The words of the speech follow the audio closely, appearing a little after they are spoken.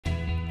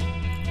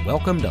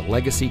Welcome to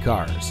Legacy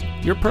Cars,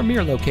 your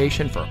premier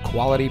location for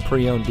quality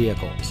pre-owned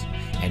vehicles.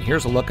 And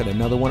here's a look at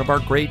another one of our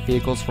great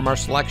vehicles from our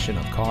selection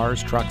of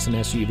cars, trucks, and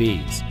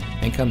SUVs,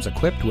 and comes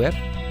equipped with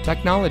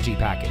technology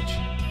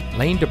package,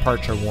 lane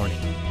departure warning,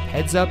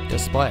 heads-up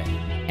display,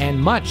 and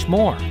much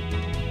more.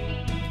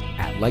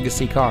 At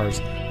Legacy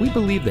Cars, we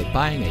believe that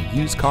buying a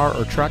used car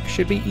or truck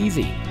should be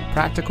easy,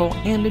 practical,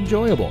 and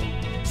enjoyable.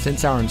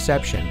 Since our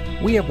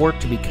inception, we have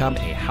worked to become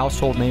a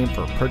household name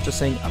for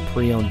purchasing a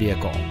pre-owned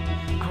vehicle.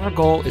 Our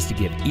goal is to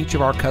give each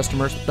of our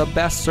customers the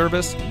best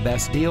service,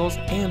 best deals,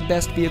 and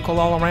best vehicle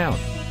all around.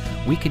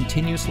 We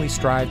continuously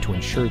strive to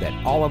ensure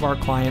that all of our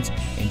clients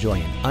enjoy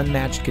an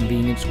unmatched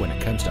convenience when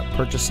it comes to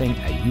purchasing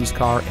a used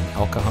car in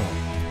El Cajon.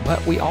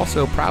 But we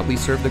also proudly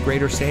serve the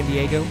greater San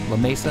Diego, La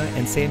Mesa,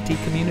 and Santee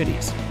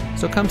communities.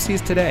 So come see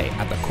us today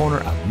at the corner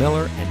of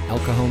Miller and El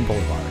Cajon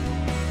Boulevard.